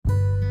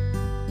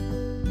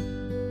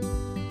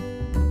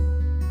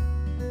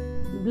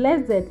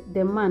Blessed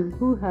the man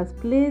who has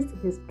placed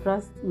his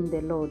trust in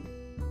the Lord.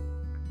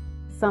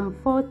 Psalm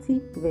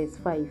 40 verse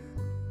 5.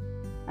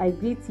 I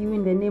greet you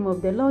in the name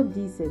of the Lord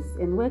Jesus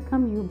and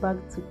welcome you back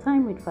to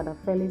Time with Father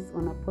Felix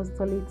on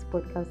Apostolate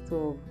Podcast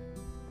 12,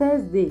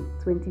 Thursday,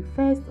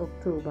 21st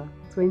October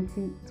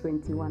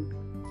 2021.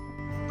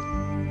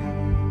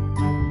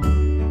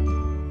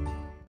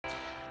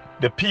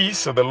 The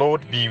peace of the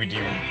Lord be with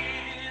you.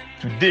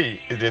 Today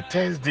is the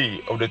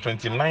Thursday of the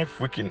 29th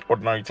week in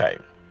Ordinary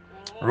Time.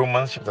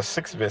 Romans chapter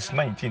 6 verse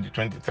 19 to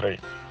 23.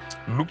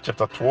 Luke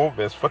chapter 12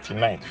 verse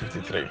 49 to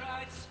 53.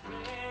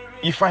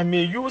 If I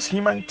may use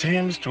human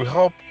terms to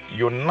help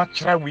your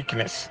natural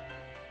weakness,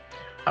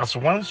 as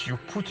once you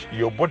put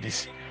your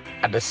bodies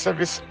at the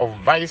service of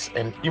vice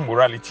and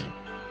immorality,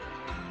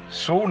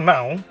 so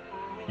now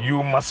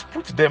you must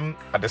put them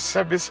at the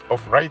service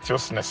of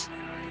righteousness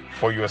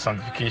for your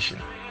sanctification.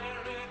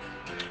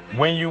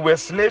 When you were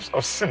slaves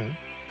of sin,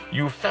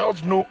 you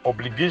felt no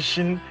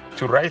obligation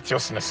to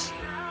righteousness.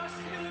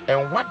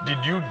 And what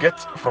did you get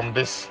from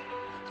this?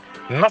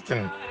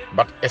 Nothing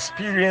but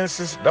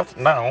experiences that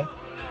now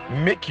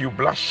make you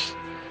blush,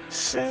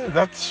 since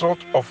that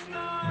sort of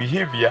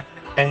behavior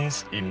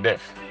ends in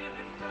death.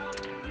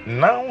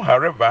 Now,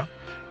 however,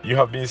 you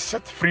have been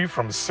set free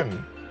from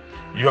sin,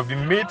 you have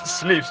been made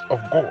slaves of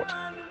God,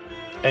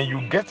 and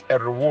you get a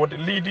reward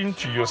leading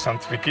to your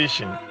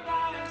sanctification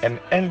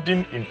and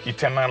ending in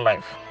eternal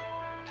life.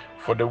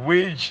 For the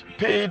wage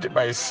paid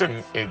by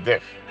sin is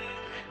death.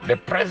 The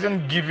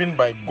present given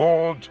by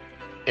God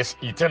is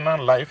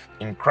eternal life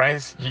in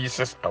Christ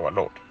Jesus our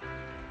Lord.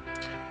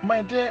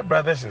 My dear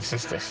brothers and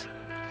sisters,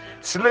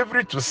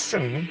 slavery to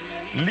sin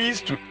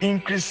leads to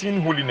increasing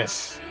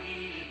holiness.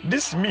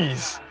 This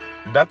means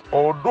that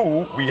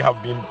although we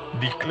have been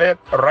declared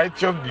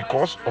righteous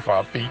because of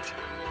our faith,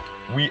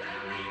 we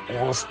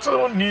will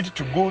still need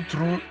to go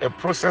through a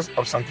process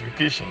of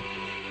sanctification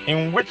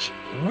in which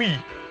we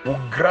will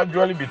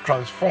gradually be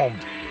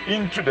transformed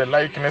into the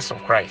likeness of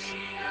Christ.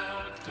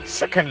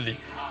 Secondly,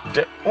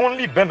 the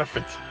only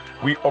benefit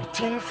we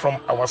obtain from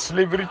our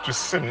slavery to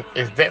sin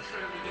is death,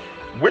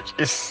 which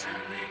is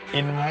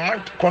in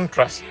marked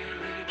contrast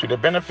to the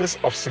benefits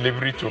of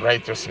slavery to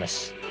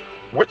righteousness,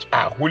 which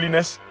are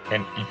holiness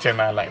and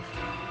eternal life.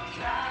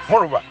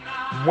 Moreover,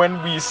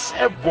 when we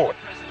serve God,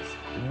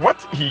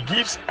 what He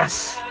gives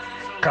us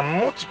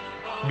cannot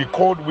be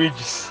called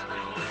wages,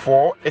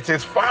 for it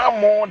is far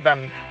more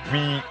than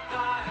we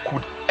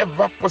could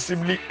ever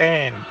possibly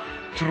earn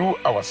through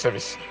our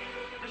service.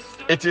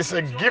 It is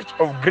a gift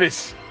of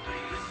grace.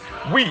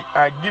 We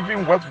are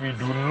given what we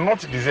do not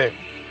deserve,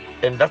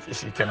 and that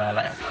is eternal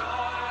life.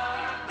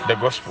 The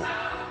Gospel.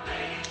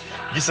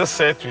 Jesus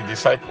said to His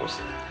disciples,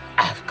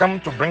 I have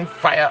come to bring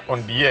fire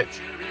on the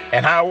earth,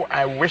 and how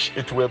I wish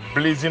it were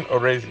blazing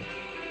already.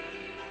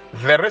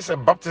 There is a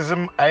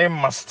baptism I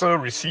must still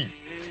receive,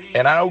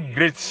 and how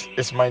great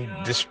is my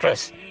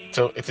distress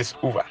till it is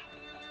over.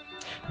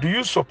 Do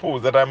you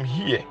suppose that I'm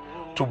here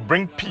to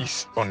bring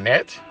peace on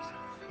earth?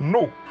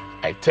 No,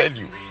 I tell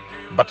you,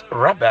 but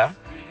rather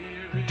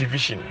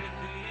division.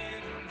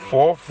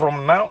 For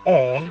from now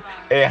on,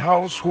 a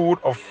household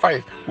of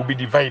 5 will be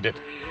divided,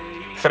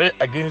 3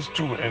 against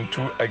 2 and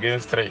 2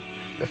 against 3.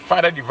 The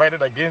father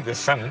divided against the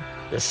son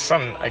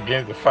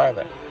against the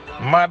father,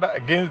 mother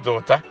against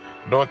daughter,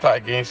 daughter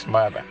against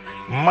mother,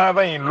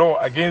 mother-in-law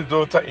against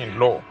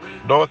daughter-in-law,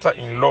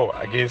 daughter-in-law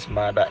against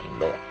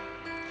mother-in-law.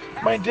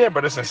 My dear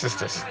brothers and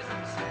sisters,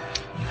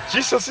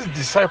 Jesus'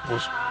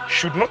 disciples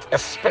should not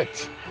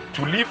expect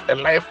to live a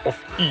life of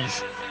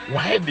ease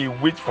while they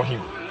wait for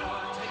Him.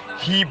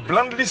 He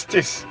bluntly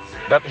states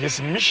that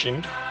His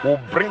mission will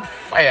bring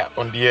fire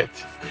on the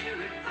earth.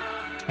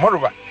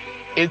 Moreover,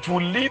 it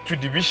will lead to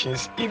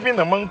divisions even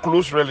among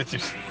close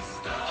relatives.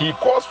 He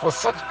calls for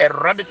such a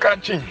radical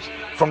change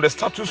from the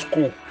status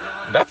quo,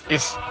 that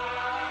is,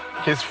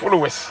 His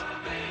followers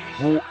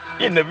will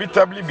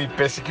inevitably be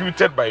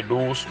persecuted by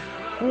those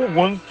who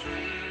want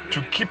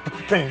to keep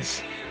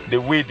things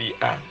the way they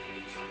are.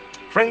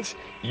 Friends,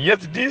 yet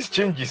these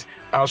changes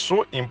are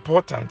so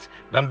important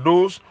that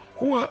those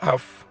who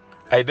have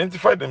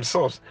identified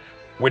themselves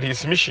with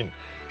His mission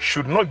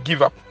should not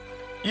give up,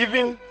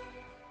 even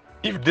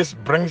if this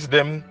brings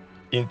them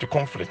into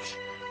conflict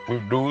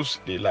with those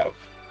they love.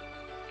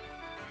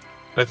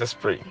 Let us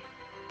pray.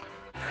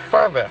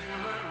 Father,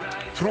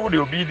 through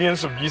the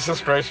obedience of Jesus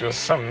Christ, your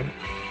Son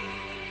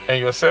and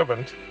your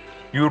servant,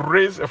 you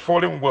raise a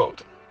fallen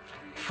world.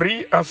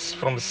 Free us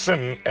from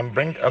sin and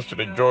bring us to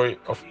the joy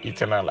of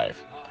eternal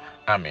life.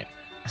 Amen.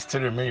 I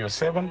still remain your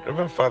servant,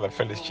 Reverend Father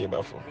Felix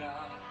Chebafo.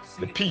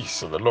 The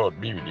peace of the Lord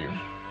be with you.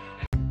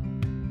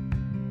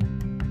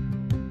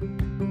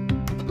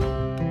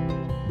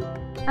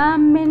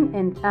 Amen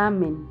and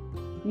amen.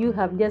 You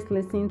have just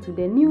listened to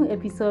the new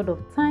episode of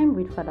Time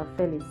with Father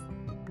Felix,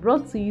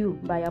 brought to you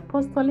by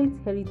Apostolate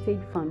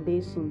Heritage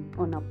Foundation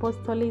on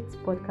Apostolate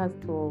Podcast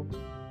 12.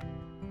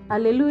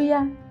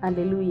 Alleluia,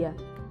 alleluia.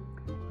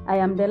 I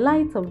am the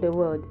light of the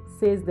world,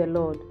 says the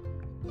Lord.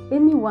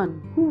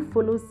 Anyone who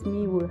follows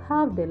me will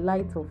have the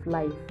light of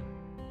life.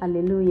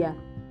 Alleluia.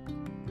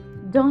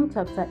 John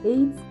chapter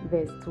 8,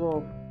 verse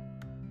 12.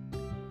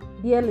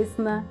 Dear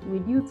listener,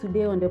 with you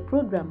today on the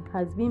program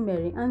has been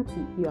Mary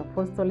Auntie, your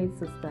apostolic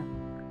sister.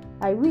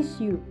 I wish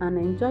you an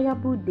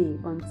enjoyable day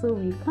until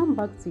we come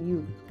back to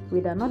you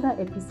with another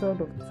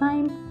episode of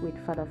Time with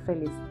Father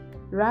Felix,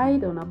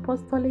 right on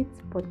Apostolic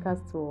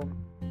Podcast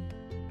 12.